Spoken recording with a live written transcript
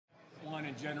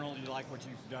in general, you like what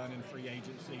you've done in free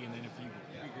agency, and then if you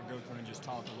could go through and just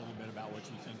talk a little bit about what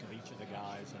you think of each of the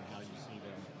guys and how you see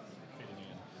them fitting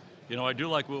in. You know, I do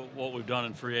like what we've done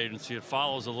in free agency. It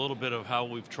follows a little bit of how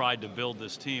we've tried to build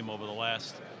this team over the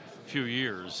last few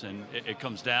years, and it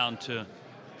comes down to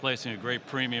placing a great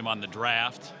premium on the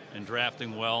draft and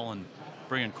drafting well and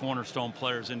bringing cornerstone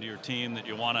players into your team that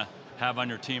you want to have on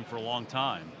your team for a long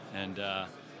time. And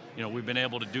you know, we've been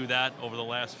able to do that over the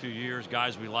last few years.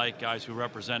 Guys we like, guys who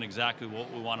represent exactly what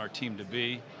we want our team to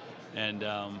be, and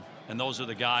those are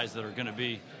the guys that are going to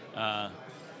be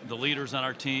the leaders on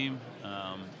our team,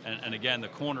 and again, the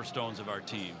cornerstones of our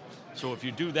team. So if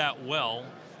you do that well,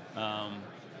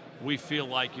 we feel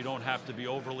like you don't have to be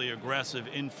overly aggressive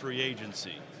in free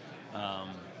agency.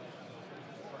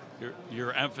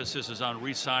 Your emphasis is on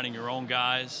re-signing your own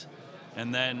guys,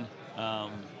 and then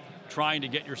trying to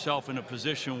get yourself in a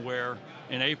position where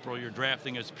in April you're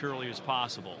drafting as purely as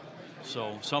possible.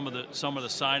 So some of the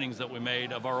signings that we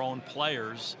made of our own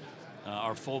players,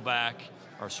 our fullback,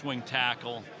 our swing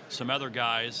tackle, some other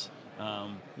guys,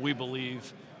 we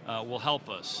believe will help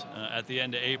us at the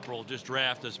end of April. Just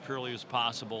draft as purely as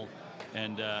possible,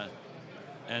 and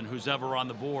who's ever on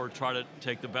the board, try to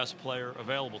take the best player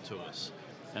available to us.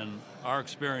 And our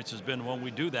experience has been when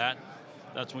we do that,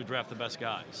 that's when we draft the best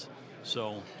guys.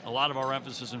 So a lot of our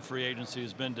emphasis in free agency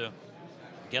has been to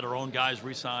get our own guys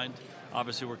re-signed.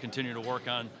 Obviously, we're continuing to work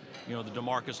on, you know, the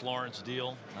DeMarcus Lawrence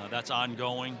deal. That's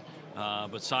ongoing.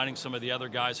 But signing some of the other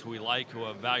guys who we like, who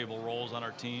have valuable roles on our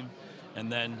team,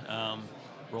 and then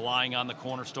relying on the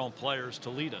cornerstone players to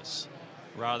lead us,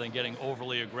 rather than getting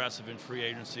overly aggressive in free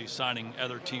agency, signing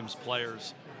other teams'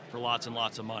 players for lots and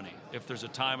lots of money. If there's a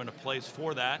time and a place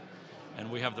for that,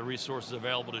 and we have the resources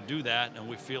available to do that, and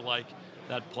we feel like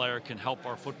that player can help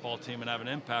our football team and have an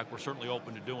impact, we're certainly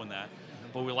open to doing that.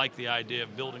 But we like the idea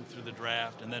of building through the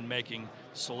draft and then making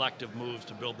selective moves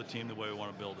to build the team the way we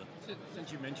want to build it.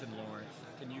 Since you mentioned Lawrence,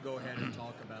 can you go ahead and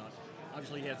talk about,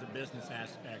 obviously he has a business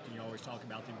aspect, and you always talk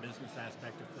about the business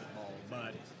aspect of football,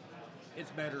 but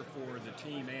it's better for the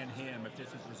team and him if this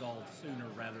is resolved sooner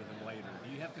rather than later.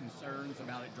 Do you have concerns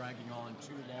about it dragging on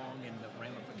too long and the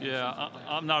ramifications? Yeah,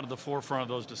 I'm not at the forefront of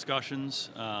those discussions.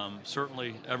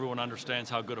 Certainly everyone understands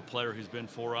how good a player he's been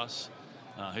for us.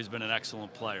 He's been an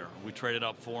excellent player. We traded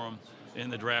up for him in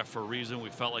the draft for a reason.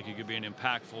 We felt like he could be an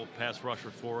impactful pass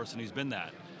rusher for us, and he's been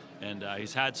that. And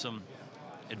he's had some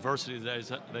adversity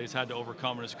that he's had to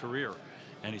overcome in his career,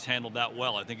 and he's handled that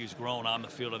well. I think he's grown on the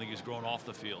field. I think he's grown off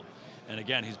the field. And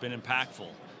again, he's been impactful.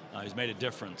 He's made a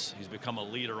difference. He's become a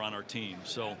leader on our team.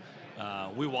 So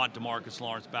we want DeMarcus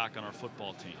Lawrence back on our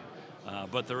football team.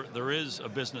 But there is a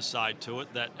business side to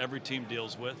it that every team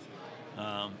deals with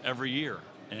every year.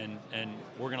 And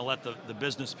we're going to let the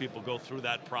business people go through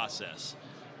that process.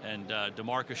 And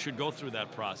DeMarcus should go through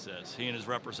that process. He and his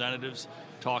representatives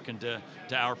talking to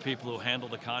our people who handle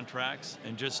the contracts,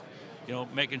 and just, you know,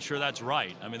 making sure that's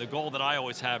right. I mean, the goal that I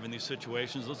always have in these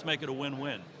situations, let's make it a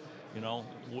win-win. You know,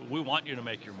 we want you to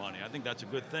make your money. I think that's a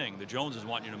good thing. The Joneses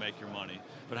want you to make your money.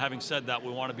 But having said that,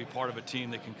 we want to be part of a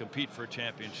team that can compete for a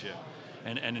championship.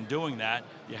 And in doing that,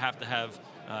 you have to have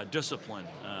discipline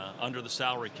under the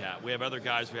salary cap. We have other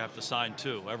guys we have to sign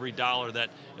too. Every dollar that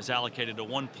is allocated to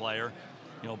one player,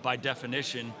 you know, by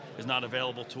definition, is not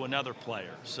available to another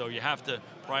player. So you have to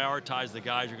prioritize the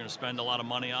guys you're going to spend a lot of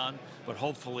money on, but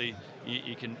hopefully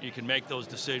you can make those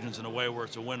decisions in a way where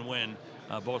it's a win-win,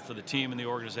 both for the team and the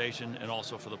organization and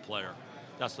also for the player.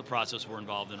 That's the process we're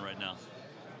involved in right now.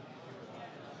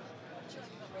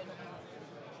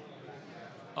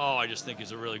 Oh, I just think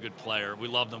he's a really good player. We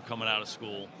loved him coming out of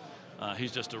school.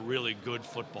 He's just a really good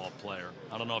football player.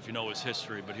 I don't know if you know his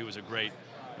history, but he was a great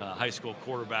high school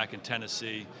quarterback in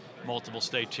Tennessee, multiple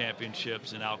state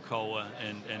championships in Alcoa,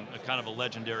 and a kind of a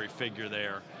legendary figure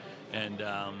there. And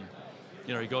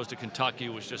you know, he goes to Kentucky,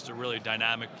 was just a really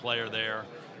dynamic player there,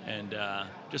 and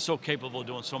just so capable of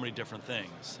doing so many different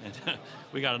things. And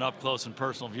we got an up-close and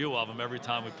personal view of him every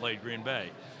time we played Green Bay.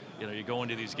 You know, you go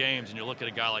into these games and you look at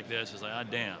a guy like this, it's like, ah,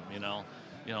 damn, you know,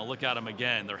 look at him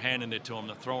again. They're handing it to him,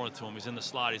 they're throwing it to him. He's in the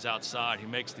slot, he's outside. He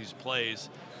makes these plays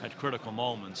at critical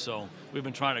moments. So we've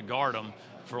been trying to guard him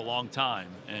for a long time,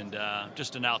 and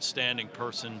just an outstanding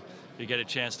person. You get a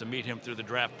chance to meet him through the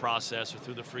draft process or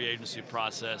through the free agency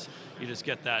process. You just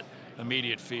get that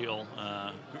immediate feel.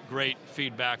 Great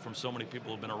feedback from so many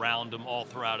people who've been around him all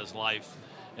throughout his life.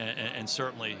 And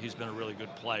certainly he's been a really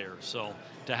good player. So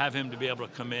to have him to be able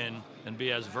to come in and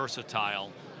be as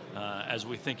versatile as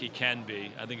we think he can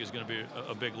be, I think is going to be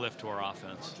a big lift to our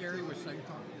offense. Jerry was saying.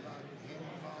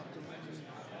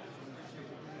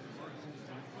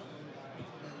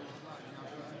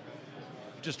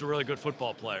 just a really good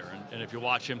football player. And if you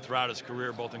watch him throughout his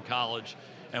career, both in college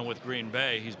and with Green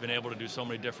Bay, he's been able to do so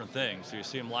many different things. So you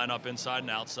see him line up inside and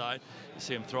outside. You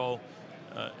see him throw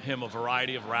him a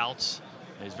variety of routes.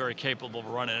 He's very capable of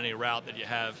running any route that you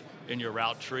have in your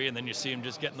route tree, and then you see him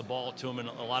just getting the ball to him in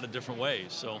a lot of different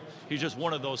ways. So he's just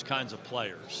one of those kinds of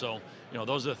players. So,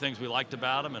 those are the things we liked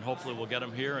about him, and hopefully we'll get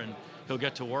him here and he'll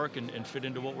get to work and fit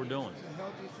into what we're doing.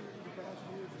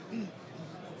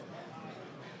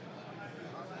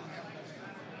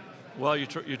 Well, you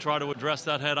try to address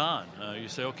that head on. You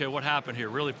say, okay, what happened here?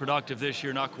 Really productive this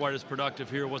year, not quite as productive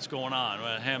here. What's going on?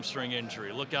 A hamstring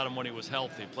injury. Look at him when he was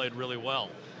healthy, played really well.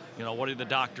 What did the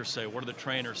doctors say? What do the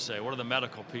trainers say? What are the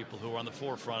medical people who are on the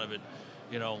forefront of it?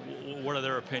 What are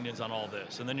their opinions on all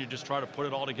this? And then you just try to put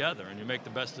it all together and you make the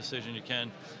best decision you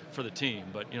can for the team.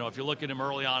 But, if you look at him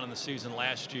early on in the season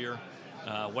last year,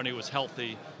 when he was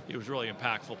healthy, he was really an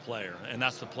impactful player. And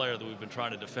that's the player that we've been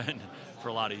trying to defend for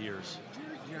a lot of years.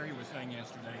 Jerry was saying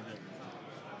yesterday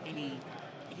that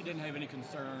he didn't have any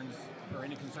concerns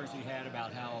he had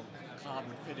about how Cobb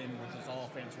would fit in with his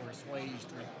offense, were assuaged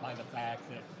by the fact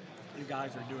that you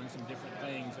guys are doing some different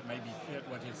things that maybe fit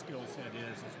what his skill set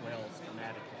is as well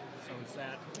schematically. So is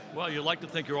that? Well, you like to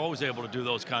think you're always able to do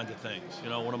those kinds of things.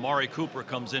 When Amari Cooper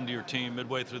comes into your team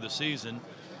midway through the season,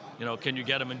 can you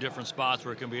get him in different spots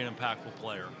where it can be an impactful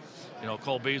player?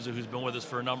 Cole Beasley, who's been with us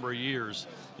for a number of years,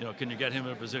 can you get him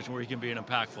in a position where he can be an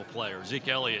impactful player? Zeke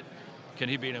Elliott, can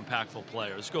he be an impactful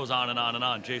player? This goes on and on and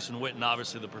on. Jason Witten,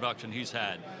 obviously the production he's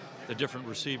had, the different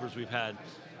receivers we've had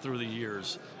through the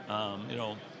years.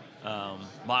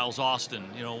 Miles Austin,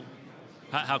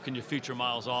 how can you feature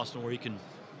Miles Austin where he can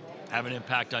have an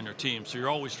impact on your team? So you're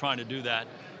always trying to do that.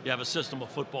 You have a system of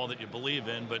football that you believe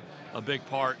in, but a big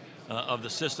part of the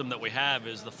system that we have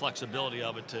is the flexibility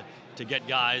of it to get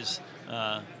guys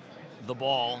the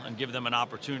ball and give them an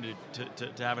opportunity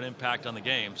to have an impact on the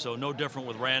game. So no different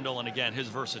with Randall, and again, his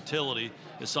versatility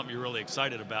is something you're really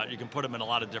excited about. You can put him in a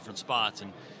lot of different spots,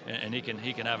 and he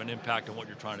can have an impact on what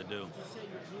you're trying to do.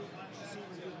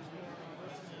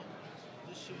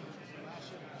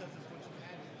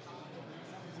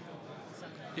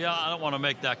 Yeah, I don't want to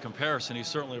make that comparison. He's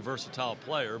certainly a versatile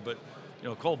player, but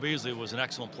Cole Beasley was an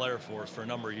excellent player for us for a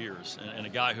number of years, and a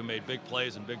guy who made big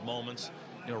plays and big moments,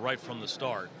 right from the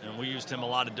start. And we used him a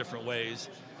lot of different ways.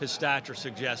 His stature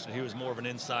suggested he was more of an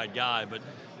inside guy, but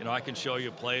I can show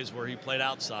you plays where he played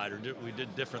outside, or we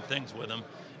did different things with him,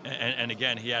 and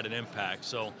again, he had an impact.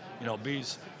 So,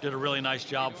 Bees did a really nice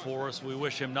job for us. We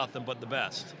wish him nothing but the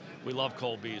best. We love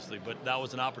Cole Beasley, but that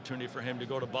was an opportunity for him to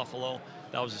go to Buffalo.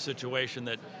 That was a situation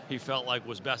that he felt like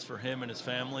was best for him and his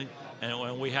family,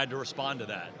 and we had to respond to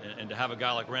that. And to have a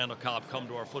guy like Randall Cobb come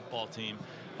to our football team,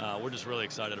 we're just really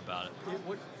excited about it.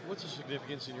 What's the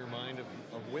significance in your mind of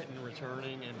Witten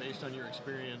returning, and based on your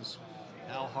experience,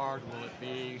 how hard will it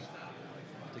be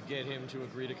to get him to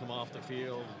agree to come off the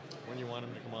field when you want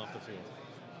him to come off the field?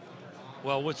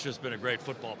 Well, Witt's just been a great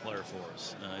football player for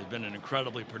us. He's been an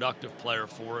incredibly productive player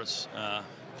for us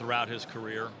throughout his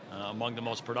career, among the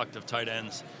most productive tight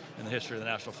ends in the history of the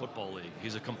National Football League.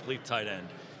 He's a complete tight end.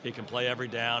 He can play every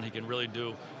down. He can really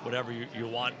do whatever you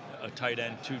want a tight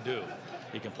end to do.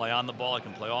 He can play on the ball. He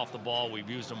can play off the ball. We've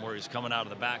used him where he's coming out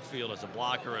of the backfield as a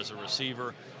blocker, as a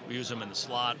receiver. We use him in the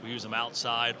slot. We use him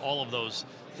outside. All of those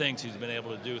things he's been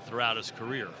able to do throughout his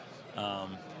career.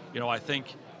 I think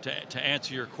to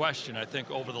answer your question, I think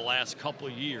over the last couple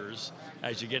of years,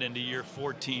 as you get into year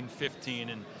 14, 15,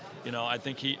 and I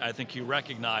think he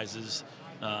recognizes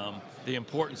the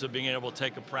importance of being able to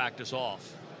take a practice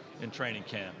off in training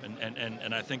camp,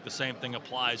 and I think the same thing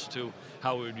applies to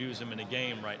how we would use him in a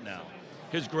game right now.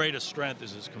 His greatest strength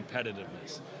is his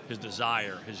competitiveness, his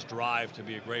desire, his drive to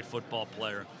be a great football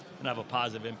player and have a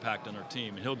positive impact on our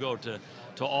team. And he'll go to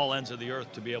all ends of the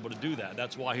earth to be able to do that.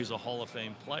 That's why he's a Hall of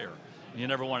Fame player. And you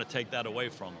never want to take that away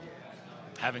from him.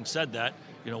 Having said that,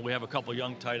 we have a couple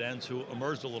young tight ends who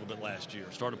emerged a little bit last year,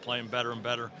 started playing better and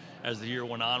better as the year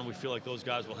went on. We feel like those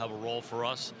guys will have a role for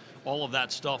us. All of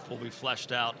that stuff will be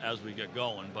fleshed out as we get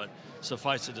going. But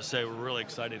suffice it to say, we're really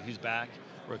excited he's back.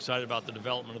 We're excited about the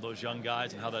development of those young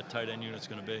guys and how that tight end unit's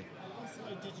going to be.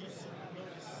 Did you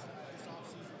notice this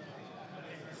offseason?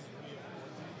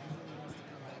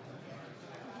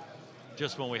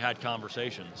 Just when we had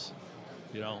conversations.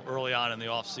 Early on in the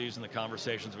offseason, the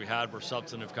conversations we had were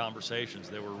substantive conversations.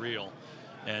 They were real.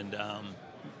 And,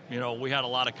 we had a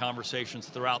lot of conversations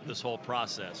throughout this whole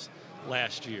process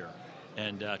last year.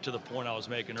 And to the point I was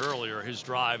making earlier, his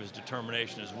drive, his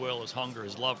determination, his will, his hunger,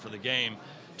 his love for the game,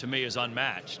 to me, is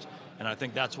unmatched. And I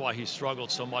think that's why he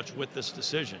struggled so much with this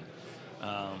decision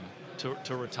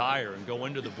to retire and go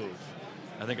into the booth.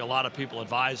 I think a lot of people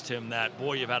advised him that,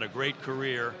 boy, you've had a great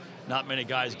career. Not many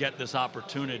guys get this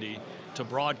opportunity to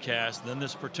broadcast, then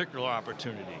this particular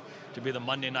opportunity to be the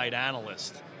Monday night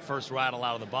analyst, first rattle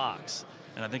out of the box.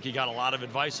 And I think he got a lot of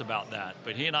advice about that.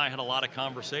 But he and I had a lot of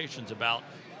conversations about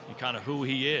kind of who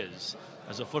he is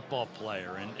as a football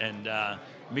player, and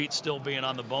meat still being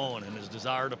on the bone and his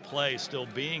desire to play still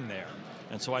being there.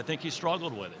 And so I think he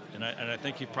struggled with it. And I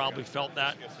think he probably felt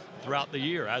that throughout the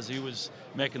year as he was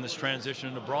making this transition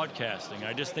into broadcasting.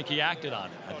 I just think he acted on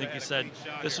it. I think he said,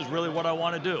 this is really what I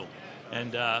want to do.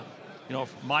 And,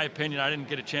 from my opinion, I didn't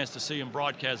get a chance to see him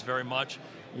broadcast very much.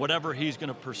 Whatever he's going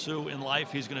to pursue in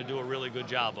life, he's going to do a really good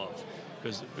job of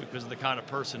because of the kind of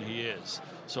person he is.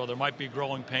 So there might be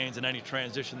growing pains in any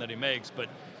transition that he makes, but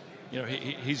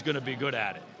he's going to be good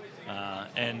at it.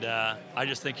 I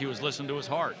just think he was listening to his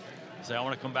heart. Say, I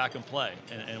want to come back and play.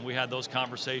 And we had those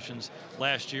conversations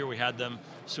last year. We had them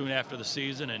soon after the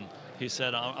season, and he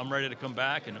said, I'm ready to come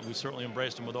back, and we certainly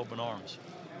embraced him with open arms.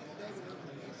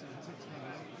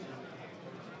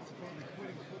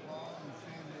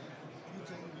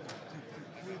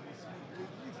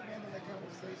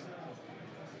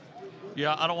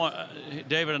 Yeah, I don't want.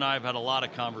 David and I have had a lot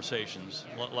of conversations,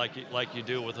 like you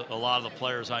do with a lot of the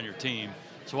players on your team.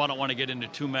 So I don't want to get into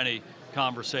too many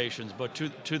conversations. But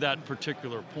to that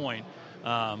particular point,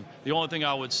 the only thing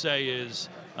I would say is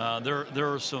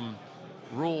there are some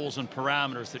rules and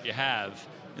parameters that you have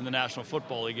in the National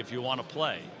Football League if you want to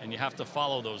play, and you have to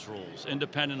follow those rules,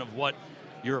 independent of what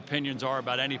your opinions are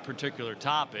about any particular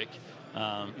topic.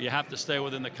 You have to stay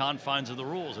within the confines of the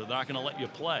rules, or they're not going to let you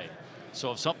play.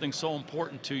 So if something's so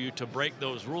important to you to break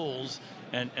those rules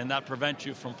and that prevents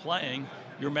you from playing,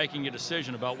 you're making a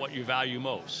decision about what you value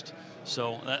most.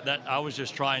 So that I was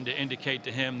just trying to indicate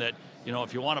to him that,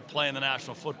 if you want to play in the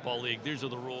National Football League, these are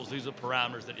the rules, these are the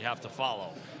parameters that you have to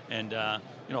follow. And,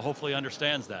 hopefully he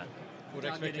understands that. What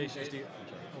expectations do you...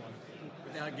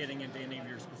 Without getting into any of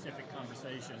your specific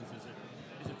conversations,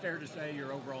 is it fair to say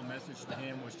your overall message to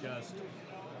him was just,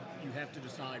 you have to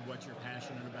decide what you're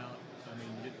passionate about? I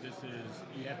mean,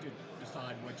 you have to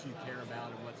decide what you care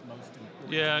about and what's most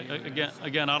important. Yeah,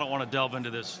 again, I don't want to delve into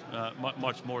this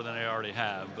much more than I already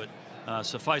have, but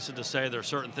suffice it to say there are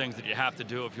certain things that you have to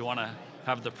do if you want to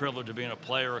have the privilege of being a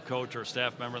player, a coach, or a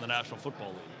staff member in the National Football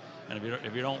League. And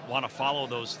if you don't want to follow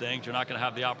those things, you're not going to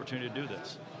have the opportunity to do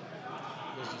this.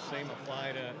 Does the same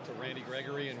apply to Randy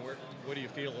Gregory, and what do you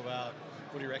feel about,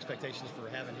 what are your expectations for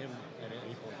having him at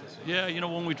any point this season? Yeah,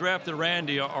 when we drafted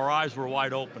Randy, our eyes were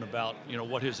wide open about,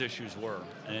 what his issues were.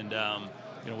 And,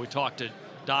 we talked to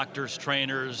doctors,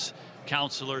 trainers,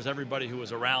 counselors, everybody who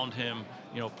was around him,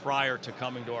 prior to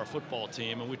coming to our football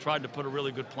team. And we tried to put a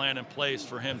really good plan in place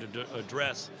for him to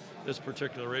address this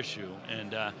particular issue.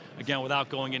 And, again, without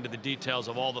going into the details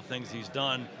of all the things he's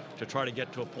done to try to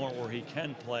get to a point where he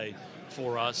can play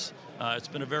for us, it's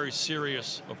been a very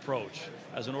serious approach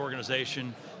as an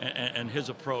organization, and his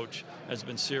approach has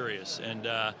been serious. And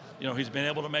he's been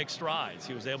able to make strides.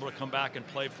 He was able to come back and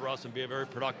play for us and be a very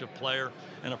productive player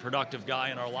and a productive guy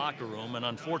in our locker room. And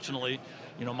unfortunately,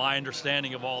 my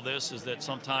understanding of all this is that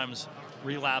sometimes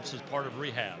relapse is part of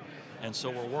rehab. And so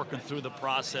we're working through the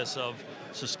process of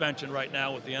suspension right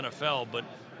now with the NFL, but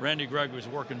Randy Gregory is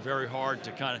working very hard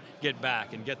to kind of get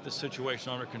back and get the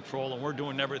situation under control, and we're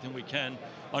doing everything we can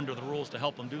under the rules to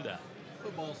help him do that.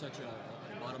 Football is such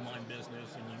a bottom-line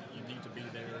business, and you need to be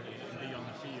there and be on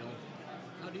the field.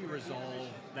 How do you resolve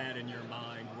that in your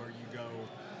mind where you go,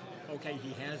 okay,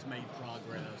 he has made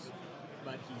progress,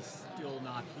 but he's still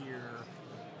not here?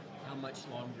 How much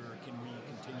longer can we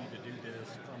continue to do this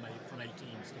from a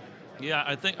team standpoint? Yeah,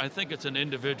 I think it's an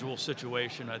individual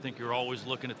situation. I think you're always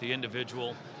looking at the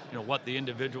individual, what the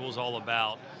individual is all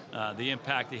about, the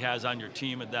impact he has on your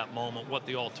team at that moment, what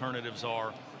the alternatives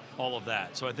are, all of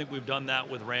that. So I think we've done that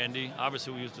with Randy.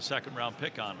 Obviously, we used a second-round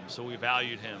pick on him, so we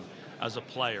valued him as a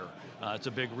player. It's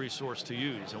a big resource to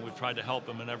use, and we've tried to help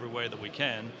him in every way that we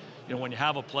can. When you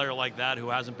have a player like that who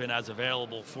hasn't been as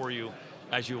available for you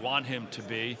as you want him to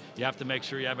be, you have to make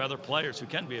sure you have other players who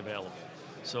can be available.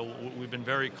 So we've been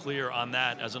very clear on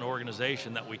that as an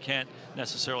organization, that we can't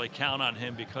necessarily count on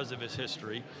him because of his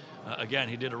history. Again,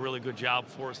 he did a really good job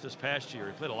for us this past year.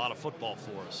 He played a lot of football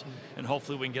for us. And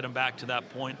hopefully we can get him back to that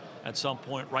point at some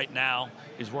point. Right now,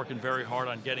 he's working very hard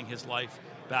on getting his life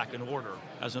back in order.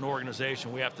 As an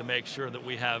organization, we have to make sure that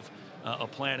we have a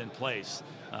plan in place.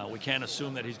 We can't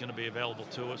assume that he's going to be available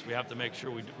to us. We have to make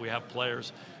sure we have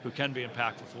players who can be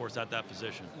impactful for us at that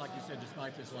position. Like you said,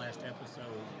 despite this last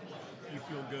episode, you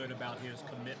feel good about his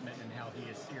commitment and how he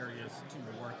is serious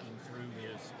to working through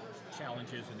his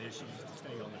challenges and issues to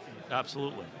stay on the field.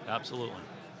 Absolutely, absolutely.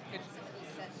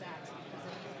 Setbacks because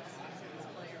of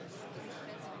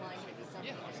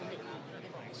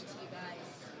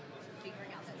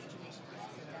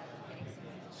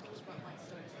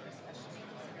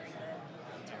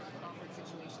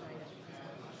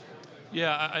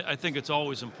Yeah, I think it's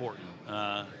always important.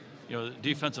 The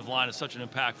defensive line is such an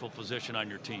impactful position on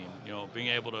your team. Being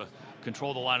able to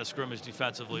control the line of scrimmage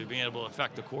defensively, being able to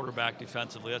affect the quarterback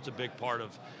defensively, that's a big part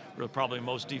of probably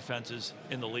most defenses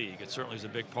in the league. It certainly is a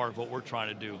big part of what we're trying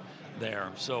to do there.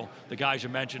 So the guys you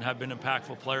mentioned have been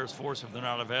impactful players for us. If they're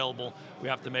not available, we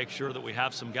have to make sure that we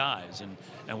have some guys.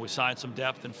 And we signed some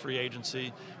depth in free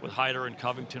agency with Hyder and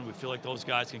Covington. We feel like those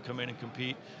guys can come in and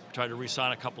compete. We tried to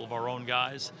re-sign a couple of our own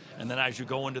guys. And then as you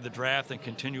go into the draft and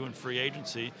continue in free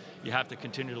agency, you have to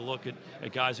continue to look at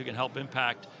guys who can help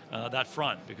impact that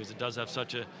front, because it does have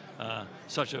such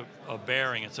a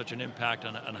bearing and such an impact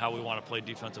on how we want to play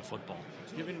defensive football.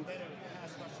 Given Better pass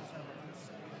rushers have a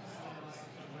status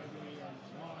Gregory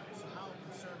and Lawrence. How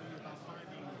concerned are you about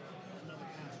finding another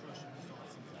pass rusher this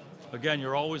offseason? Again,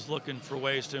 you're always looking for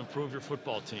ways to improve your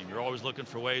football team. You're always looking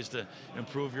for ways to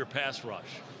improve your pass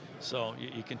rush. So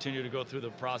you continue to go through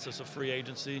the process of free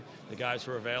agency, the guys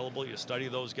who are available, you study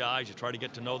those guys, you try to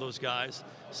get to know those guys,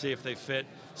 see if they fit,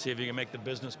 see if you can make the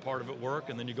business part of it work,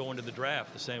 and then you go into the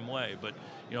draft the same way. But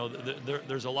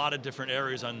there's a lot of different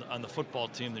areas on the football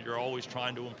team that you're always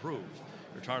trying to improve.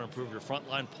 You're trying to improve your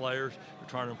frontline players, you're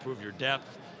trying to improve your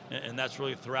depth, and that's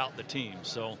really throughout the team.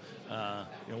 So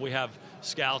we have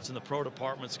scouts in the pro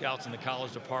department, scouts in the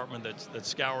college department that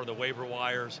scour the waiver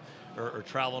wires, or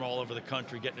traveling all over the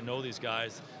country, getting to know these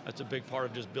guys. That's a big part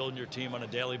of just building your team on a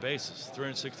daily basis,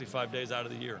 365 days out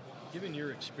of the year. Given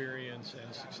your experience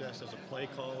and success as a play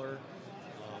caller,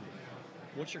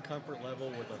 what's your comfort level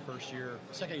with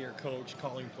a second-year coach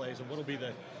calling plays, and what will be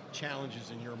the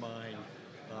challenges in your mind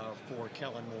for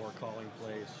Kellen Moore calling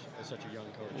plays as such a young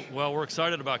coach? Well, we're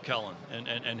excited about Kellen,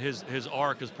 and his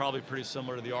arc is probably pretty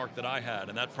similar to the arc that I had,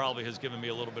 and that probably has given me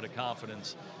a little bit of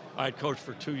confidence. I had coached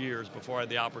for 2 years before I had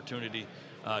the opportunity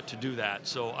to do that,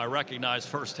 so I recognize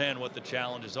firsthand what the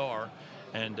challenges are,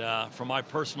 and from my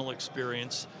personal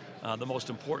experience, the most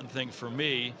important thing for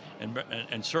me,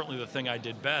 and certainly the thing I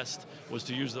did best, was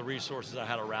to use the resources I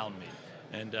had around me.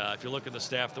 And if you look at the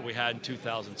staff that we had in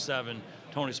 2007,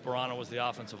 Tony Sperano was the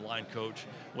offensive line coach.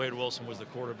 Wade Wilson was the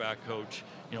quarterback coach.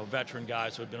 Veteran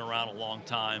guys who had been around a long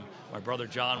time. My brother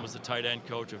John was the tight end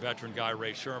coach, a veteran guy,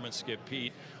 Ray Sherman, Skip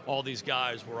Pete. All these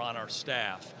guys were on our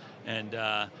staff. And,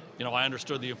 I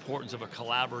understood the importance of a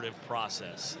collaborative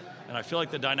process. And I feel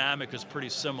like the dynamic is pretty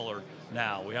similar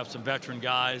now. We have some veteran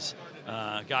guys,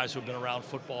 guys who have been around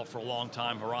football for a long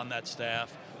time who are on that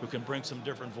staff, who can bring some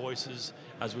different voices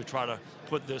as we try to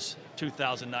put this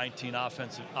 2019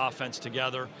 offense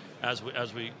together as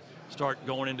we start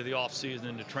going into the offseason,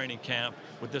 into training camp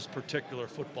with this particular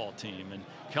football team. And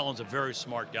Kellen's a very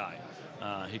smart guy.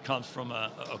 He comes from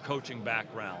a coaching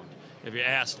background. If you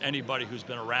asked anybody who's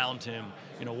been around him,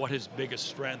 what his biggest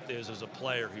strength is as a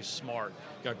player, he's smart,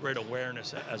 got great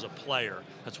awareness as a player.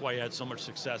 That's why he had so much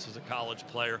success as a college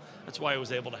player. That's why he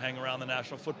was able to hang around the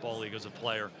National Football League as a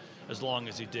player as long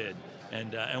as he did.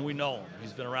 And we know him.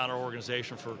 He's been around our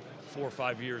organization for 4 or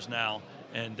 5 years now,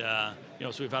 and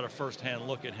so we've had a first-hand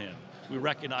look at him. We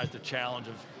recognize the challenge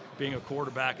of being a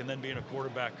quarterback and then being a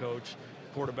quarterback coach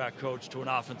to an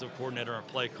offensive coordinator and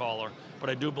play caller. But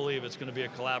I do believe it's going to be a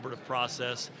collaborative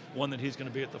process, one that he's going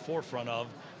to be at the forefront of.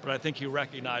 But I think he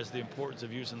recognized the importance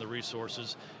of using the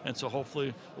resources. And so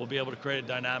hopefully we'll be able to create a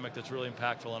dynamic that's really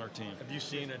impactful on our team. Have you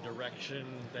seen a direction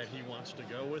that he wants to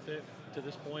go with it to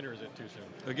this point, or is it too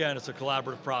soon? Again, it's a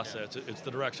collaborative process. Yeah. It's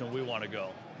the direction we want to go.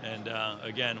 And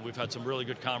again, we've had some really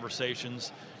good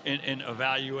conversations in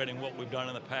evaluating what we've done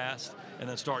in the past and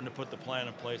then starting to put the plan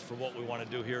in place for what we want to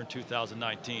do here in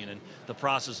 2019. And the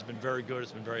process has been very good.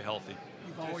 It's been very healthy.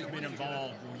 You've always been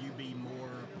involved. Will you be more,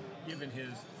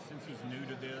 since he's new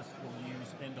to this, will you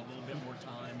spend a little bit more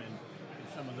time in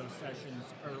some of those sessions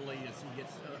early as he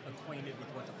gets acquainted with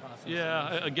what the process is?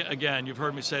 Yeah, again, you've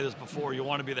heard me say this before. You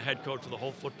want to be the head coach of the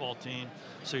whole football team,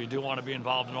 so you do want to be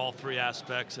involved in all three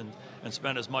aspects and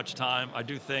spend as much time. I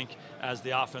do think as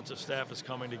the offensive staff is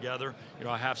coming together,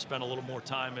 I have spent a little more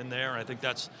time in there, and I think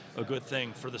that's a good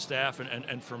thing for the staff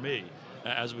and for me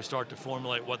as we start to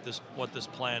formulate what this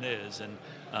plan is.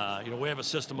 And we have a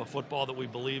system of football that we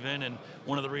believe in, and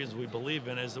one of the reasons we believe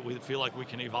in is that we feel like we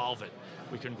can evolve it.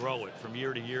 We can grow it from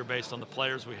year to year based on the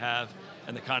players we have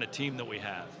and the kind of team that we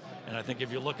have. And I think if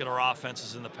you look at our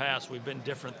offenses in the past, we've been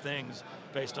different things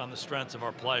based on the strengths of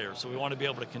our players. So we want to be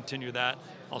able to continue that.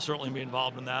 I'll certainly be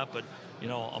involved in that, but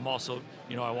I'm also,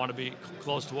 I want to be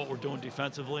close to what we're doing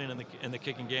defensively and in the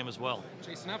kicking game as well.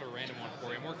 Jason, I have a random one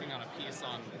for you. I'm working on a piece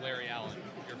on Larry Allen,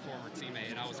 your former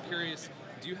teammate, and I was curious,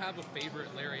 do you have a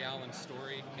favorite Larry Allen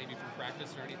story, maybe from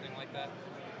practice or anything like that?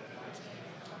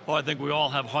 Well, I think we all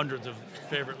have hundreds of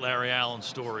favorite Larry Allen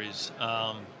stories.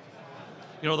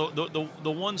 You know,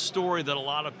 the one story that a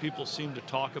lot of people seem to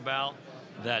talk about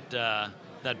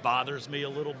that bothers me a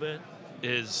little bit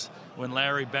is when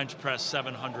Larry bench pressed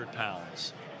 700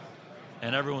 pounds.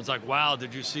 And everyone's like, wow,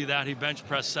 did you see that? He bench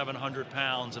pressed 700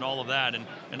 pounds and all of that.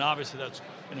 And obviously that's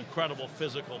an incredible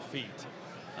physical feat.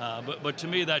 But to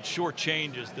me, that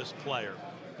shortchanges this player,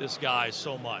 this guy,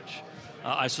 so much.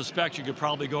 I suspect you could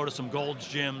probably go to some Gold's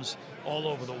gyms all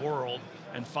over the world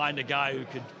and find a guy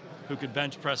who could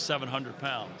bench press 700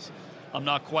 pounds. I'm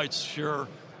not quite sure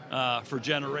for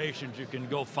generations you can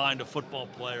go find a football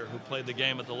player who played the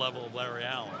game at the level of Larry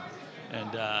Allen.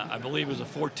 And I believe he was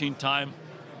a 14-time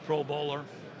Pro Bowler,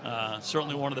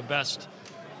 certainly one of the best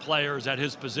players at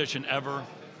his position ever,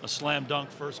 a slam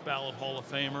dunk first ballot Hall of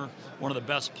Famer, one of the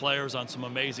best players on some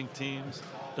amazing teams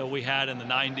that we had in the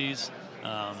 90s.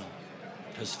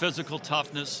 His physical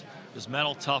toughness, his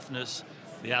mental toughness,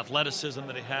 the athleticism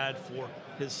that he had for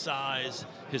his size,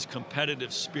 his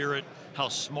competitive spirit, how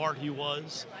smart he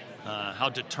was, how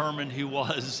determined he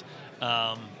was,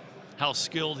 how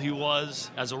skilled he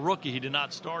was. As a rookie, he did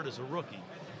not start as a rookie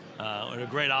in a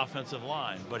great offensive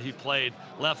line, but he played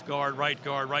left guard, right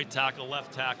tackle,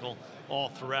 left tackle, all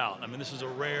throughout. I mean, this is a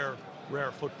rare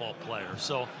football player.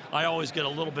 So I always get a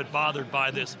little bit bothered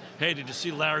by this. Hey, did you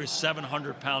see Larry's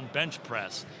 700-pound bench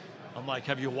press? I'm like,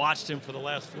 have you watched him for the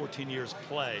last 14 years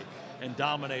play and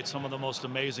dominate some of the most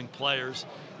amazing players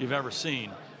you've ever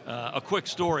seen? A quick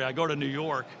story, I go to New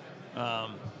York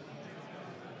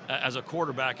as a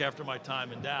quarterback after my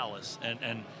time in Dallas,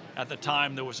 and at the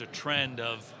time there was a trend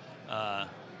of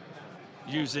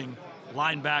using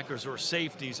linebackers or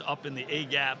safeties up in the A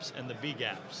gaps and the B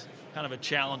gaps. Kind of a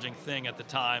challenging thing at the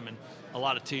time, and a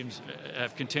lot of teams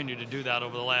have continued to do that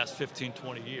over the last 15,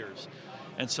 20 years.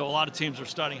 And so a lot of teams are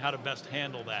studying how to best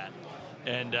handle that.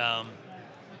 And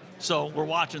so we're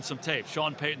watching some tape.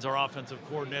 Sean Payton's our offensive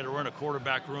coordinator. We're in a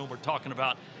quarterback room. We're talking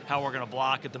about how we're going to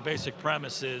block it. The basic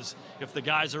premise is if the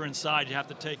guys are inside, you have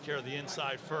to take care of the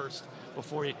inside first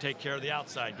before you take care of the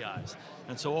outside guys.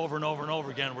 And so over and over and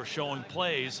over again, we're showing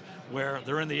plays where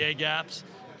they're in the A gaps.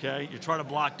 Okay, you try to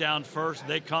block down first.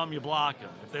 They come, you block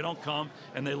them. If they don't come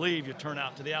and they leave, you turn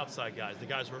out to the outside guys, the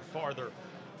guys who are farther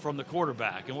from the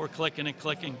quarterback. And we're clicking and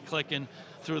clicking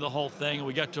through the whole thing. And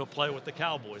we get to a play with the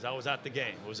Cowboys. I was at the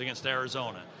game. It was against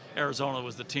Arizona. Arizona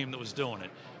was the team that was doing it,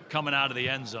 coming out of the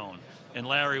end zone. And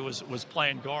Larry was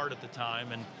playing guard at the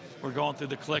time. And we're going through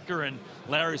the clicker. And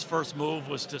Larry's first move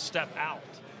was to step out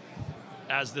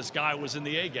as this guy was in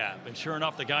the A gap. And sure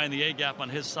enough, the guy in the A gap on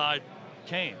his side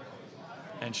came.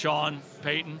 And Sean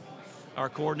Payton, our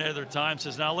coordinator at the time,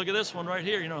 says, now look at this one right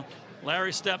here. You know,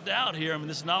 Larry stepped out here. I mean,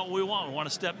 this is not what we want. We want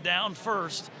to step down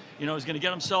first. You know, he's going to get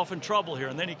himself in trouble here.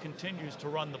 And then he continues to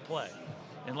run the play.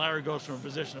 And Larry goes from a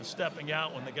position of stepping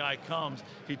out. When the guy comes,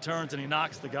 he turns and he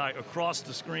knocks the guy across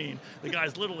the screen. The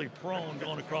guy's literally prone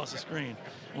going across the screen.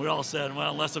 And we all said,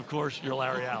 well, unless, of course, you're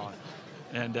Larry Allen.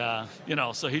 And, you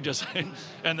know, so he just,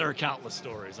 and there are countless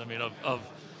stories, I mean, of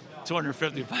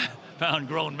 250-pound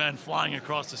grown men flying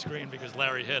across the screen because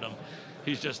Larry hit him.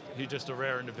 He's just a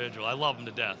rare individual. I love him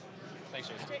to death. Thanks,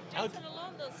 Jason. Justin,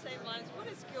 along those same lines, what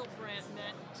has Gil Brandt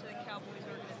meant to the Cowboys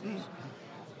organization?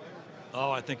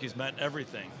 Oh, I think he's meant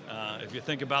everything. If you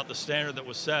think about the standard that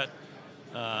was set,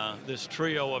 this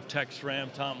trio of Tex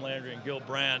Schramm, Tom Landry, and Gil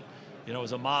Brandt, you know,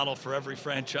 is a model for every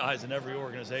franchise and every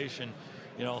organization,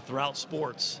 you know, throughout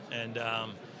sports. And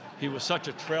he was such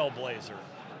a trailblazer.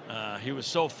 He was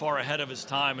so far ahead of his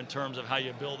time in terms of how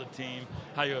you build a team,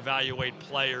 how you evaluate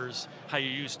players, how you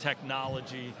use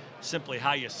technology, simply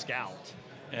how you scout.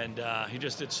 And he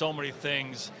just did so many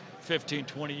things 15,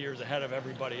 20 years ahead of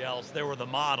everybody else. They were the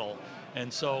model.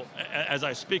 And so as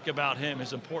I speak about him,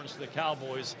 his importance to the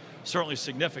Cowboys, certainly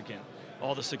significant,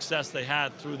 all the success they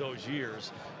had through those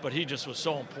years. But he just was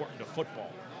so important to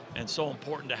football and so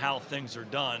important to how things are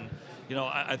done. You know,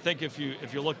 I think if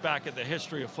you look back at the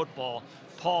history of football,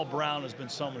 Paul Brown has been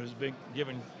someone who's been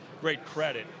given great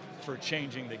credit for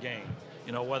changing the game.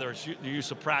 You know, whether it's the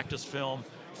use of practice film,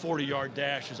 40-yard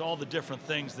dashes, all the different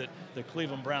things that the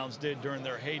Cleveland Browns did during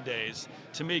their heydays.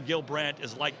 To me, Gil Brandt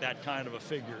is like that kind of a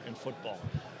figure in football.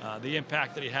 The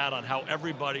impact that he had on how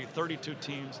everybody, 32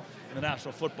 teams in the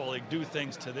National Football League, do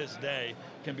things to this day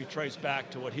can be traced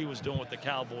back to what he was doing with the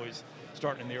Cowboys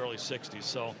starting in the early 60s.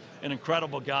 So an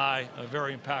incredible guy, a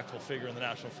very impactful figure in the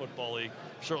National Football League,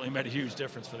 certainly made a huge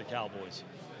difference for the Cowboys.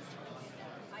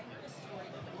 I heard a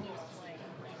story that when he was playing,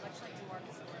 much like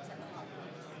DeMarcus Lawrence at the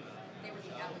Hawkeyes, they were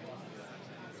the Allen dogs.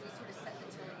 So he sort of set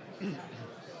the tone when he was out on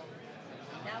the field.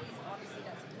 Now he's obviously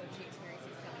got some coaching experience.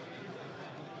 He's coming in.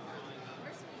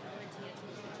 What are some of the other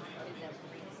intangibles that you think that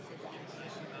brings to that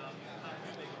position?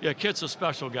 Yeah, Kit's a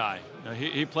special guy.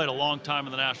 He played a long time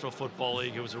in the National Football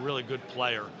League. He was a really good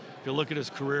player. If you look at his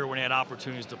career when he had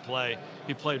opportunities to play,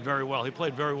 he played very well. He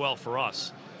played very well for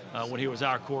us when he was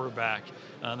our quarterback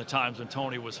and the times when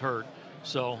Tony was hurt.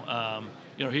 So,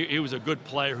 he was a good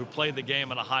player who played the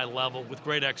game at a high level with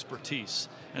great expertise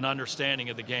and understanding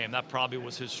of the game. That probably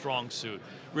was his strong suit.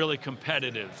 Really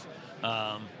competitive,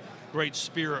 great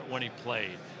spirit when he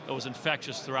played. It was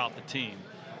infectious throughout the team.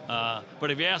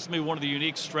 But if you ask me, one of the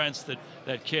unique strengths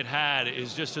that Kit had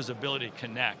is just his ability to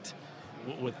connect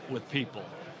with people.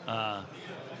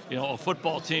 A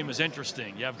football team is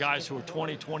interesting. You have guys who are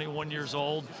 20, 21 years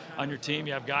old on your team.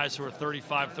 You have guys who are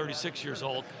 35, 36 years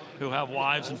old who have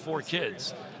wives and 4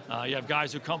 kids. You have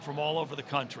guys who come from all over the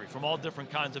country, from all different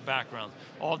kinds of backgrounds,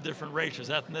 all different races,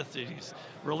 ethnicities,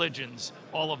 religions,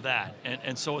 all of that.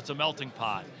 And so it's a melting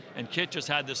pot. And Kit just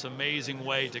had this amazing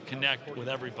way to connect with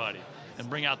everybody and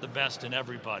bring out the best in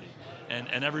everybody.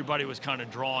 And everybody was kind of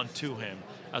drawn to him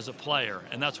as a player.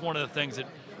 And that's one of the things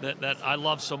that I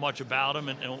love so much about him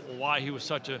and why he was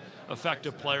such an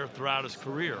effective player throughout his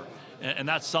career. And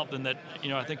that's something that,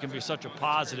 I think can be such a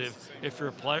positive if you're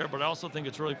a player, but I also think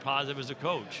it's really positive as a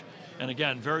coach. And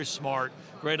again, very smart,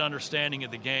 great understanding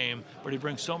of the game, but he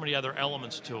brings so many other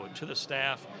elements to it, to the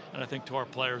staff, and I think to our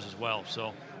players as well.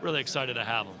 So really excited to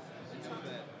have him. I know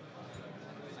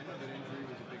that injury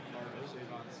was a big part of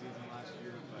Savon's season last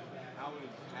year, but how was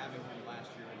having him last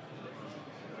year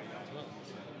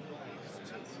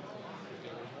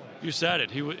You said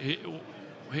it.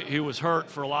 He was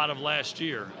hurt for a lot of last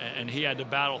year, and he had to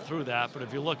battle through that. But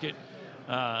if you look at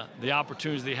the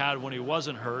opportunities he had when he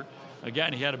wasn't hurt,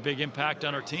 again, he had a big impact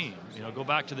on our team. Go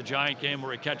back to the Giant game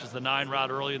where he catches the 9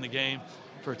 route early in the game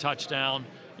for a touchdown.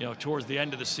 Towards the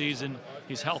end of the season,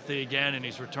 he's healthy again, and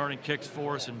he's returning kicks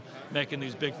for us and making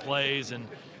these big plays. And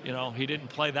he didn't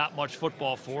play that much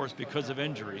football for us because of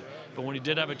injury. But when he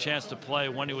did have a chance to play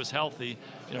when he was healthy,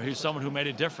 he's someone who made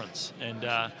a difference.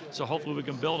 And so hopefully we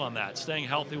can build on that. Staying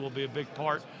healthy will be a big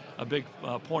part, a big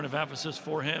point of emphasis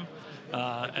for him.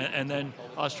 And then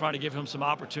us trying to give him some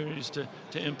opportunities to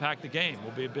impact the game will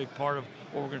be a big part of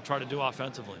what we're going to try to do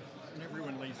offensively. When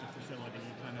everyone leaves the facility,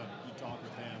 you talk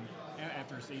with them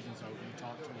after a season's over. You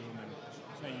talk to them and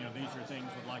say, these are things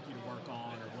we'd like you to work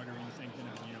on, or what are you thinking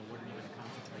of, what are you going to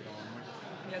concentrate on?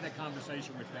 When you had that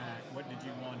conversation with Dak, what did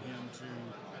you want him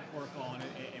to work on,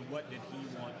 and what did he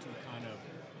want to kind of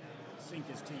sink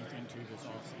his teeth into this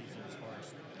offseason as far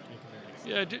as taking the next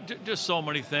step? Yeah, just so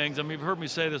many things. I mean, you've heard me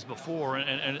say this before,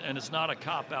 and it's not a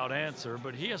cop-out answer,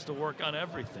 but he has to work on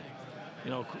everything.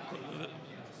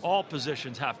 All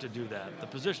positions have to do that. The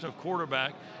position of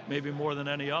quarterback maybe more than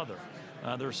any other.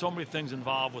 There are so many things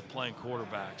involved with playing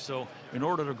quarterback. So in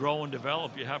order to grow and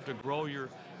develop, you have to grow your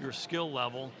skill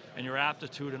level and your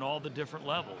aptitude in all the different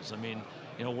levels. I mean,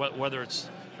 whether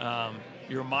it's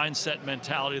your mindset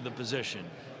mentality of the position,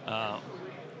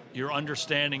 your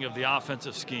understanding of the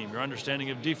offensive scheme, your understanding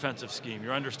of defensive scheme,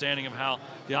 your understanding of how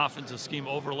the offensive scheme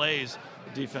overlays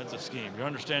the defensive scheme, your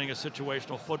understanding of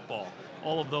situational football,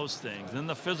 all of those things. Then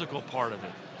the physical part of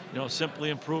it,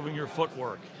 simply improving your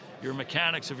footwork, your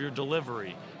mechanics of your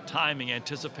delivery, timing,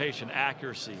 anticipation,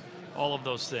 accuracy, all of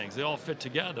those things. They all fit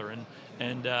together.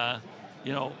 And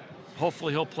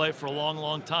hopefully he'll play for a long,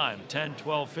 long time, 10,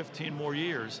 12, 15 more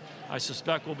years. I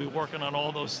suspect we'll be working on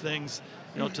all those things,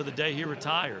 to the day he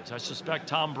retires. I suspect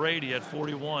Tom Brady at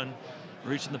 41,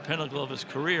 reaching the pinnacle of his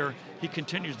career, he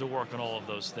continues to work on all of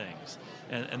those things.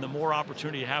 And the more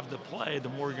opportunity you have to play, the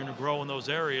more you're going to grow in those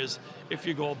areas if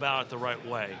you go about it the right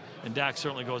way. And Dak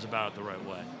certainly goes about it the right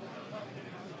way.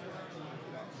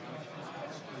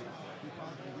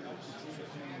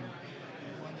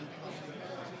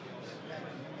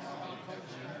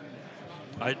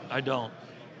 I don't.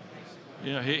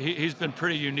 He's been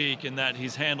pretty unique in that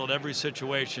he's handled every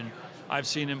situation I've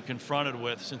seen him confronted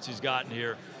with since he's gotten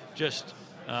here just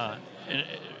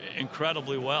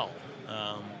incredibly well.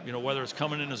 Whether it's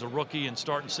coming in as a rookie and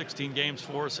starting 16 games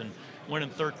for us and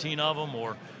winning 13 of them,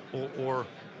 or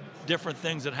different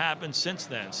things that happened since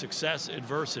then, success,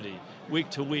 adversity,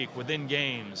 week to week, within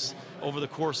games, over the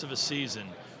course of a season,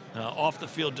 off the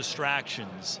field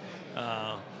distractions,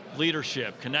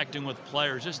 leadership, connecting with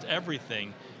players, just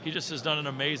everything. He just has done an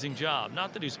amazing job.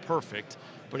 Not that he's perfect,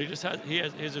 but he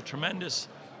has a tremendous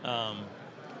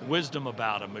wisdom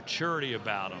about him, maturity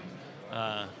about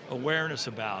him, awareness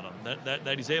about him,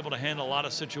 that he's able to handle a lot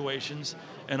of situations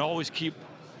and always keep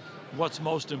what's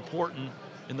most important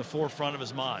in the forefront of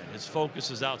his mind. His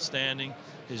focus is outstanding.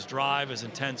 His drive, his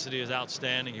intensity is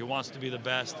outstanding. He wants to be the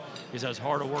best. He's as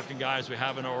hard a working guy as we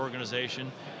have in our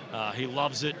organization. He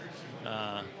loves it.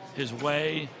 His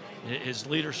way His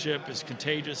leadership is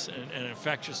contagious and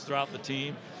infectious throughout the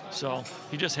team. So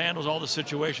he just handles all the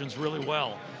situations really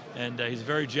well. And he's a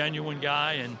very genuine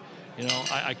guy, and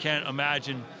I can't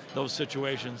imagine those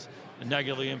situations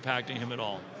negatively impacting him at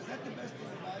all. Is that the best thing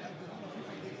about it? Because a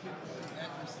lot of people think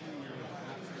accuracy or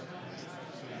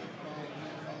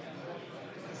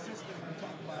consistent when you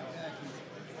talk about that is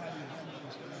how you handle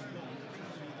those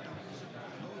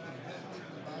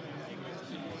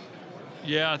things.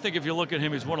 Yeah, I think if you look at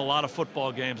him, he's won a lot of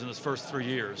football games in his first 3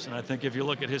 years. And I think if you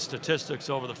look at his statistics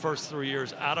over the first 3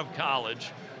 years out of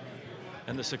college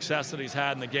and the success that he's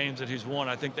had in the games that he's won,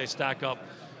 I think they stack up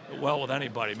well with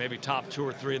anybody, maybe top 2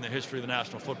 or 3 in the history of the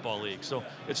National Football League. So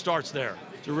it starts there.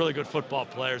 He's a really good football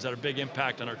player. He's had a big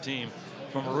impact on our team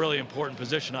from a really important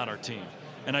position on our team.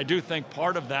 And I do think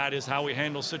part of that is how he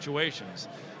handles situations.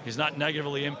 He's not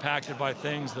negatively impacted by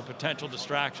things, the potential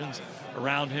distractions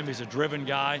around him. He's a driven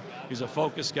guy. He's a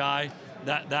focused guy.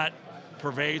 That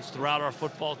pervades throughout our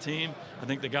football team. I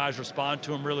think the guys respond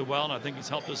to him really well, and I think he's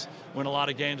helped us win a lot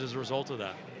of games as a result of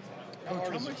that. Coach,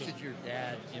 how much did your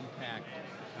dad impact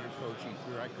your coaching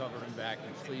career? I covered him back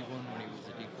in Cleveland when he was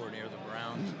the D coordinator of the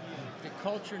Browns. The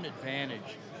culture and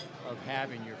advantage of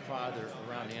having your father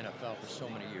around the NFL for so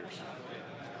many years.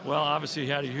 Well, obviously he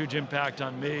had a huge impact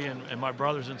on me and my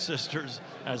brothers and sisters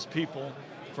as people,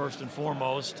 first and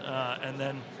foremost, and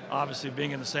then obviously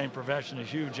being in the same profession, a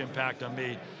huge impact on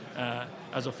me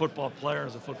as a football player,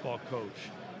 as a football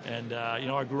coach. And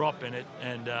I grew up in it,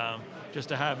 and just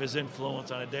to have his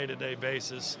influence on a day-to-day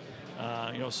basis,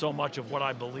 so much of what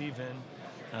I believe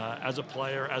in as a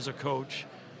player, as a coach,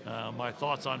 my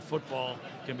thoughts on football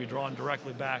can be drawn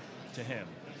directly back to him.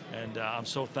 And I'm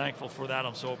so thankful for that.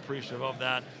 I'm so appreciative of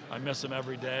that. I miss him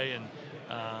every day, and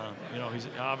he's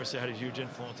obviously had a huge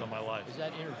influence on my life. Is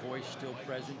that inner voice still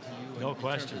present to you? No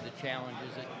question. In terms of the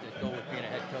challenges that go with being a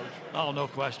head coach? Oh, no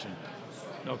question.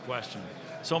 No question.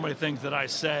 So many things that I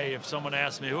say, if someone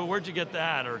asks me, "Well, where'd you get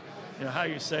that?" or how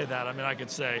you say that, I mean, I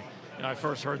could say, I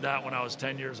first heard that when I was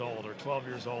 10 years old or 12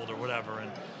 years old or whatever.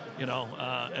 And,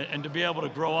 and to be able to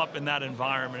grow up in that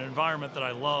environment, an environment that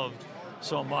I loved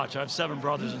so much. I have 7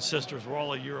 brothers and sisters. We're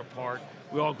all a year apart.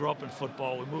 We all grew up in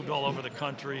football. We moved all over the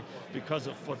country because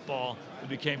of football. We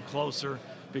became closer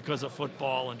because of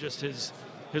football, and just his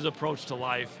approach to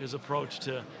life, his approach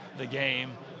to the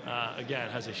game, again,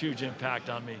 has a huge impact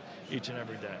on me each and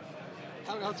every day.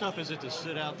 How tough is it to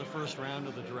sit out the first round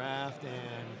of the draft,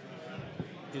 and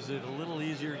is it a little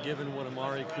easier given what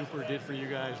Amari Cooper did for you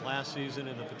guys last season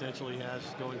and the potential he has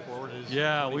going forward?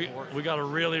 Yeah, we got a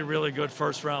really, really good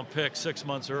first-round pick 6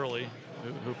 months early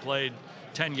who played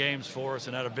 10 games for us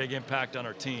and had a big impact on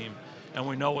our team. And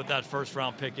we know what that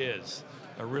first-round pick is.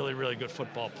 A really, really good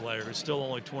football player who's still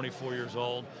only 24 years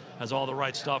old, has all the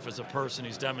right stuff as a person.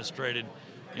 He's demonstrated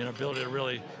an ability to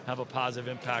really have a positive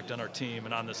impact on our team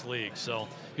and on this league. So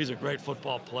he's a great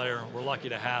football player. We're lucky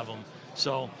to have him.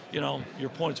 So, your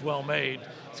point's well made.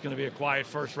 It's going to be a quiet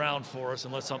first round for us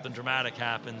unless something dramatic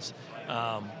happens.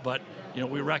 But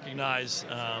we recognize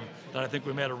that I think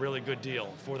we made a really good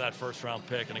deal for that first round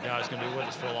pick, and a guy who's going to be with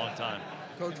us for a long time.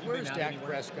 Coach, where's Dak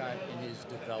Prescott in his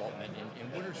development,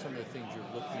 and what are some of the things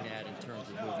you're looking at in terms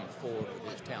of moving forward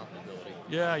with his talent and ability?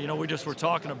 Yeah, we just were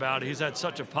talking about it. He's had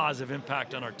such a positive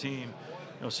impact on our team,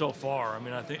 so far. I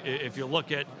mean, I think if you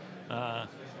look at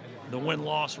the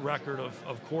win-loss record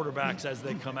of quarterbacks as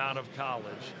they come out of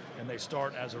college and they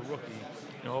start as a rookie,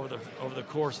 over the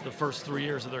course of the first 3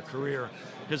 years of their career,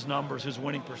 his numbers, his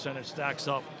winning percentage stacks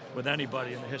up with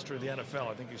anybody in the history of the NFL.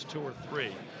 I think he's 2 or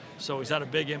 3. So he's had a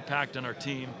big impact on our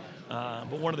team.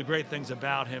 But one of the great things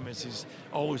about him is he's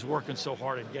always working so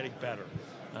hard at getting better,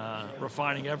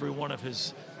 refining every one of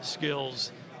his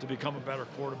skills to become a better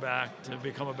quarterback,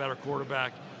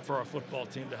 for our football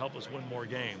team to help us win more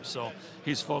games. So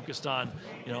he's focused on,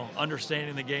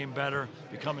 understanding the game better,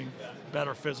 becoming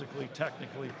better physically,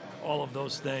 technically, all of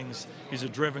those things. He's a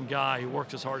driven guy. He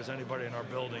works as hard as anybody in our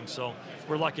building. So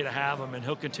we're lucky to have him, and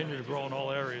he'll continue to grow in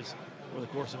all areas over the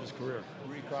course of his career.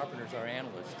 Rudy Carpenter's our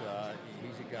analyst.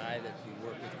 He's a guy that we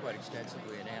work with quite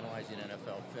extensively in analyzing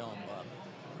NFL film.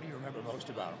 What do you remember most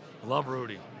about him? I love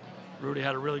Rudy. Rudy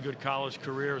had a really good college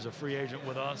career as a free agent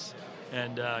with us.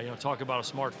 And, talk about a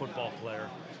smart football player.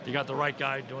 You got the right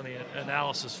guy doing the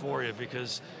analysis for you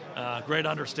because great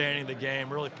understanding of the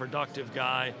game, really productive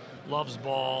guy, loves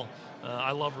ball.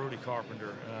 I love Rudy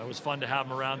Carpenter. It was fun to have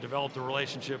him around, developed a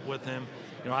relationship with him.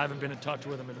 I haven't been in touch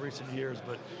with him in recent years,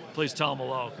 but please tell him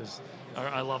hello because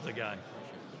I love the guy.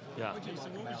 Yeah. What do you talk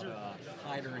about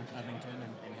Hyder and Covington,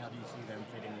 and how do you see them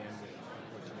fitting in with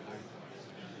what you do?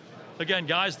 again,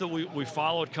 guys that we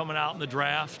followed coming out in the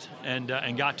draft and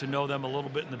got to know them a little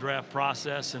bit in the draft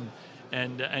process,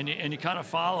 and you kind of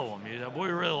follow them. You know, boy,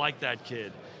 we really like that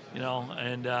kid, you know.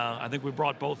 And I think we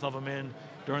brought both of them in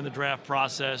during the draft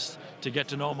process to get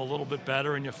to know them a little bit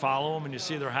better, and you follow them and you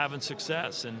see they're having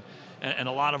success, and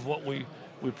a lot of what we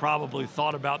probably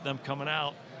thought about them coming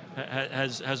out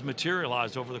has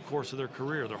materialized over the course of their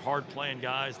career. They're hard-playing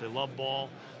guys. They love ball.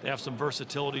 They have some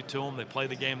versatility to them. They play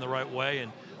the game the right way,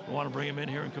 and we want to bring them in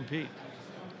here and compete.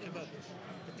 What about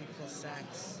 50-plus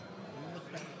sacks? When you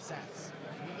look back at sacks,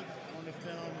 when you look on the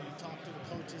film, when you talk to the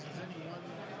coaches, is there any one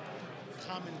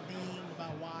common theme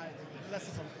about why, unless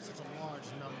it's such a large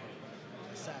number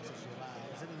of sacks that you allow,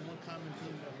 is there any one common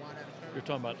theme of why that occurs? You're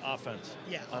talking about offense.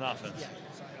 Yeah. On offense. Yeah.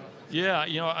 Sorry, offense. Yeah,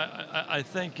 you know, I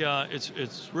think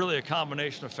it's really a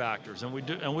combination of factors, and we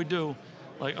do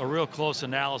like a real close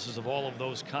analysis of all of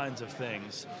those kinds of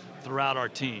things throughout our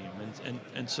team,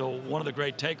 and so one of the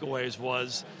great takeaways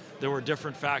was there were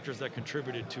different factors that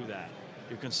contributed to that.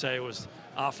 You can say it was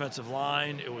offensive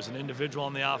line, it was an individual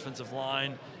on the offensive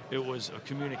line, it was a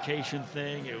communication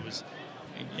thing, it was,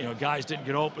 you know, guys didn't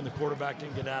get open, the quarterback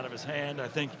didn't get out of his hand. I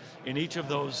think in each of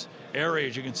those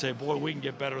areas you can say, boy, we can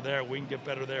get better there, we can get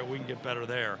better there, we can get better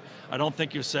there. I don't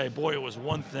think you say, boy, it was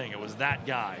one thing, it was that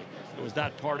guy, it was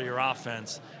that part of your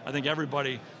offense. I think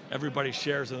everybody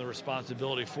shares in the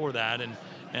responsibility for that,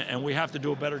 and we have to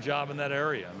do a better job in that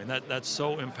area. I mean, that's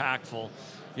so impactful.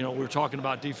 You know, we were talking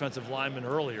about defensive linemen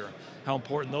earlier, how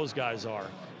important those guys are,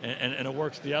 and it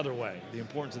works the other way. The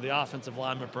importance of the offensive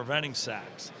lineman preventing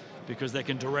sacks, because they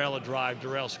can derail a drive,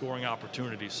 derail scoring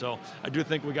opportunities. So I do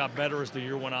think we got better as the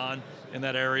year went on in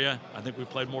that area. I think we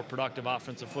played more productive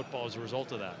offensive football as a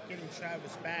result of that. Getting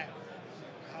Travis back,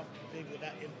 how big would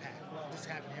that impact? Just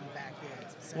having him back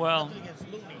there. Well, nothing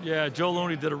against Looney. yeah, Joe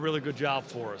Looney did a really good job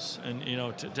for us. And, you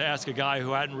know, to ask a guy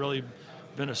who hadn't really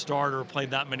been a starter,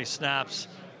 played that many snaps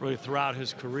really throughout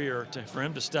his career, for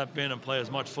him to step in and play as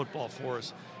much football for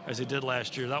us as he did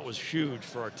last year, that was huge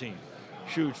for our team.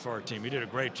 Huge for our team. He did a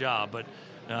great job, but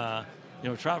you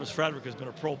know, Travis Frederick has been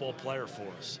a Pro Bowl player for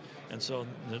us, and so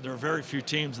there are very few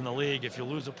teams in the league. If you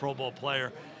lose a Pro Bowl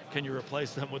player, can you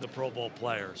replace them with a Pro Bowl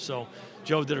player? So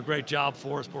Joe did a great job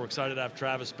for us, but we're excited to have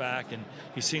Travis back, and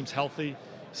he seems healthy.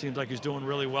 Seems like he's doing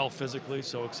really well physically,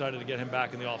 so excited to get him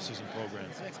back in the offseason program.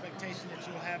 Is the expectation that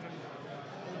you'll have him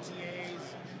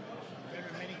OTAs,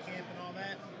 every mini camp and all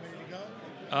that, ready to go?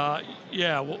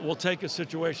 Yeah, we'll take a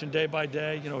situation day by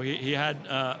day. You know, he had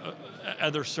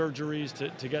other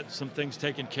surgeries to get some things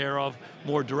taken care of,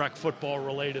 more direct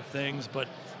football-related things, but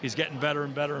he's getting better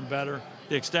and better and better.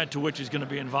 The extent to which he's going to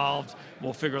be involved,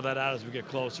 we'll figure that out as we get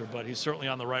closer, but he's certainly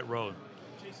on the right road.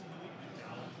 Jason, you look at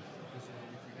talent, this is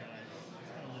with you guys,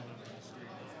 it's got a little bit of history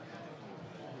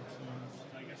with teams.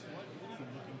 I guess, what are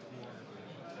you looking for?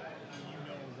 You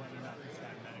know whether or not this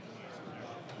guy medically is there.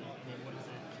 What is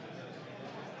it?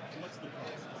 What's the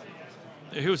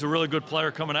process? He was a really good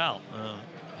player coming out.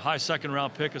 High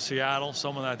second-round pick of Seattle,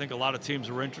 someone that I think a lot of teams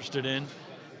were interested in,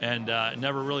 and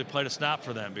never really played a snap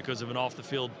for them because of an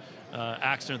off-the-field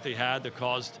accident they had that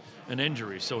caused an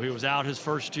injury. So he was out his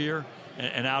first year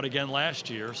and out again last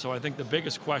year. So I think the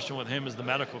biggest question with him is the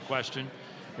medical question,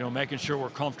 you know, making sure we're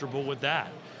comfortable with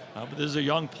that. But this is a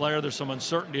young player. There's some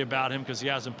uncertainty about him because he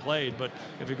hasn't played. But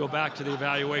if you go back to the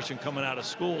evaluation coming out of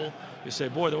school, you say,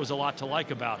 boy, there was a lot to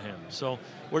like about him. So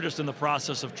we're just in the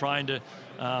process of trying to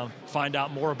find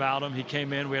out more about him. He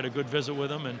came in, we had a good visit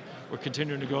with him, and we're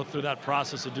continuing to go through that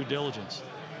process of due diligence.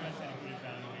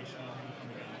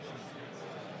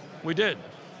 We did,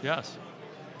 yes.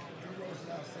 Drew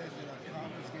Rosenthal said that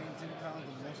Connor's gained 10 pounds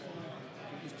of muscle.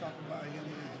 Can you just talk about him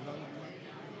and his development?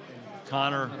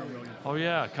 Connor, oh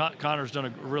yeah, Connor's done a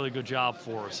really good job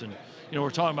for us. And, you know, we're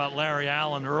talking about Larry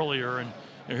Allen earlier, and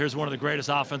you know, here's one of the greatest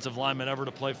offensive linemen ever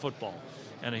to play football.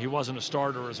 And he wasn't a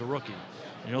starter as a rookie.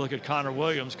 You know, look at Connor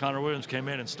Williams. Connor Williams came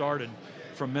in and started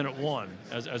from minute one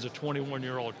as a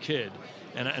 21-year-old kid.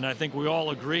 And I think we all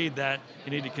agreed that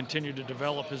he needed to continue to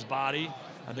develop his body.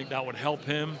 I think that would help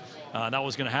him. That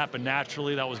was going to happen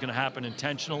naturally. That was going to happen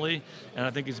intentionally. And I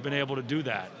think he's been able to do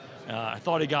that. I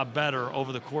thought he got better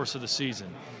over the course of the season.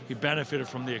 He benefited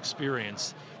from the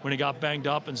experience. When he got banged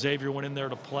up and Xavier went in there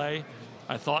to play,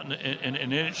 I thought in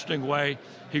an interesting way,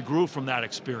 he grew from that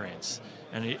experience.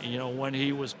 And he, you know, when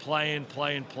he was playing,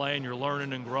 you're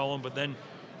learning and growing, but then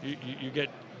you get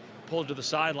pulled to the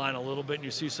sideline a little bit and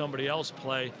you see somebody else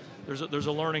play. There's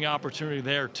a learning opportunity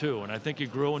there too. And I think he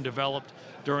grew and developed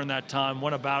during that time,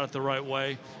 went about it the right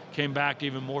way, came back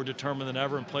even more determined than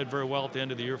ever, and played very well at the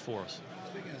end of the year for us.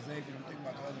 Speaking of Xavier, I'm thinking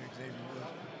about the other Xavier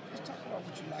Woods. Just talk about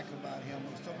what you like about him.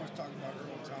 There's so much talk about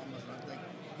Earl Thomas, and I think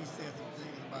he says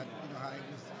about how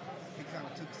he kind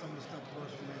of took some of the stuff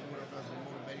personally and whatever as a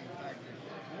motivating factor.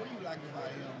 What do you like about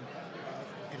him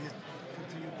and his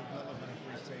continued development at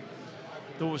free safety?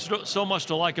 There was so much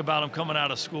to like about him coming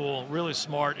out of school. Really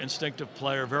smart, instinctive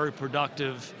player, very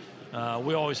productive.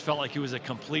 We always felt like he was a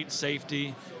complete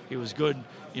safety. He was good,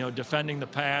 defending the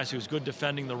pass. He was good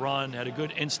defending the run. Had a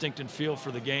good instinct and feel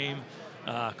for the game.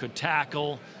 Could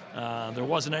tackle. There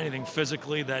wasn't anything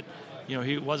physically that,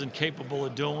 he wasn't capable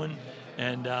of doing.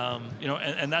 And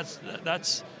and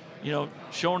that's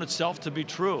shown itself to be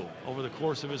true over the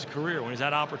course of his career. When he's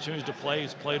had opportunities to play,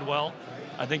 he's played well.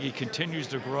 I think he continues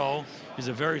to grow. He's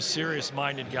a very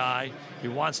serious-minded guy. He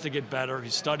wants to get better. He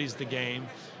studies the game.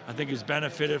 I think he's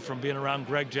benefited from being around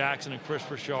Greg Jackson and Chris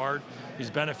Richard.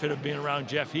 He's benefited from being around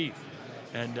Jeff Heath.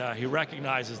 And he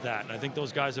recognizes that. And I think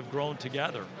those guys have grown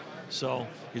together. So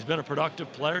he's been a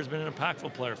productive player. He's been an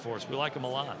impactful player for us. We like him a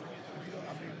lot.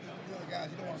 Guys,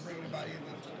 you don't want to bring anybody in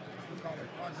that's called a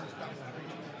partner stopper for you.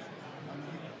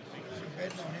 You're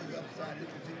betting on his upside, his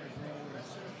continue to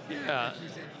grow.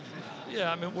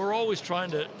 Yeah, we're always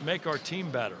trying to make our team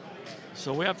better.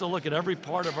 So we have to look at every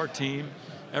part of our team.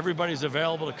 Everybody's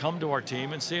available to come to our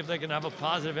team and see if they can have a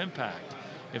positive impact,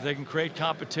 if they can create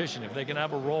competition, if they can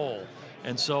have a role.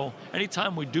 And so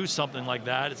anytime we do something like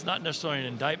that, it's not necessarily an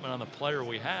indictment on the player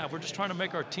we have. We're just trying to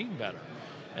make our team better.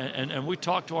 And we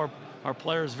talk to our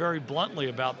players very bluntly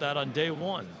about that on day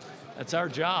one. That's our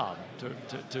job,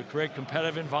 to create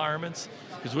competitive environments,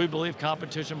 because we believe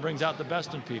competition brings out the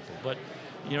best in people. But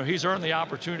he's earned the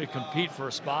opportunity to compete for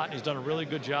a spot, and he's done a really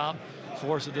good job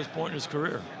for us at this point in his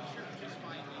career.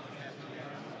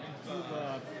 You're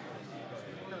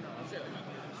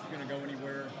going to go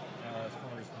anywhere as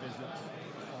far as visits,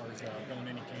 as far as going to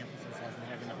any campuses like we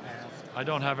have in the past? I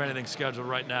don't have anything scheduled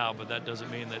right now, but that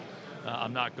doesn't mean that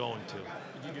I'm not going to. Did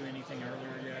you do anything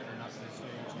earlier yet, or not to this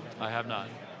stage? I have not.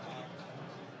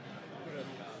 Put a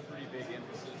pretty big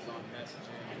emphasis on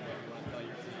messaging and what you want to tell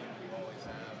your team. You always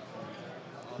have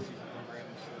off-season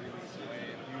programs 3 weeks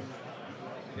away.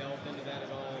 Have you delved into that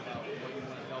at all about what you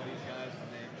want to tell these guys when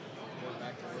they go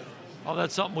back to work? Oh,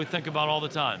 that's something we think about all the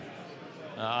time,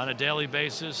 on a daily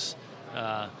basis.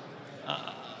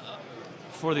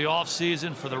 For the off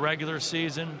season, for the regular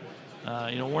season,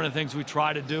 one of the things we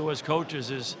try to do as coaches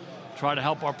is try to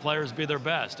help our players be their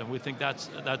best, and we think that's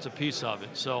a piece of it.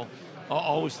 So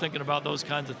always thinking about those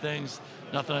kinds of things.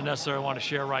 Nothing I necessarily want to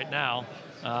share right now,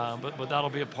 but that'll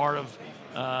be a part of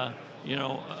a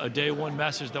day one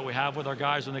message that we have with our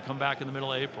guys when they come back in the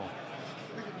middle of April.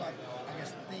 Speaking about, I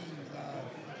guess, themes,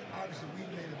 obviously we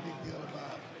made a big deal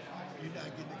about you not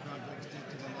getting the contract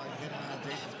extension and like getting out of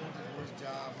Jason's coach's first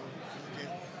job.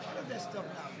 Why does that stuff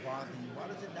not bother you? Why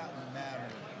does it not matter?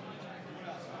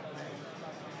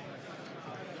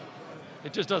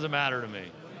 It just doesn't matter to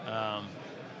me.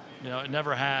 It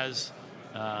never has.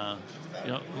 My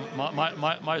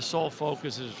sole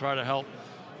focus is to try to help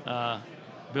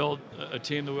build a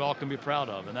team that we all can be proud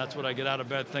of, and that's what I get out of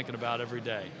bed thinking about every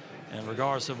day. And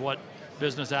regardless of what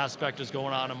business aspect is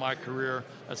going on in my career,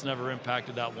 that's never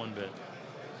impacted that one bit.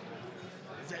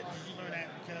 Did you learn that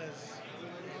because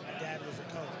my dad was a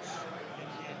coach, and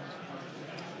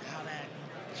how that?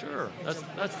 Sure,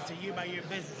 it's a year-by-year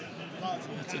business.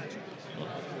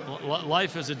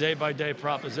 Life is a day-by-day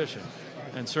proposition,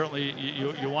 and certainly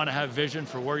you want to have vision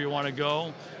for where you want to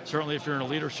go. Certainly if you're in a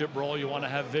leadership role, you want to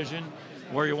have vision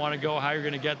where you want to go, how you're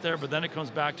going to get there, but then it comes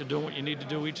back to doing what you need to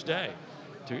do each day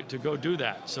to go do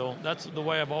that. So that's the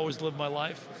way I've always lived my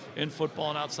life, in football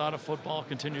and outside of football. I'll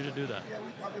continue to do that. Yeah,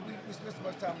 we spend so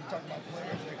much time talking about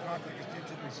players and their contract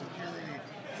extension and security.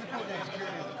 You put that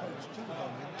security as a coach too,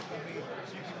 though.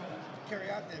 So you can carry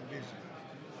out that vision.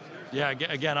 Yeah,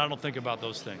 again, I don't think about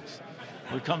those things.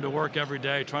 We come to work every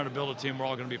day trying to build a team we're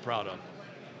all going to be proud of.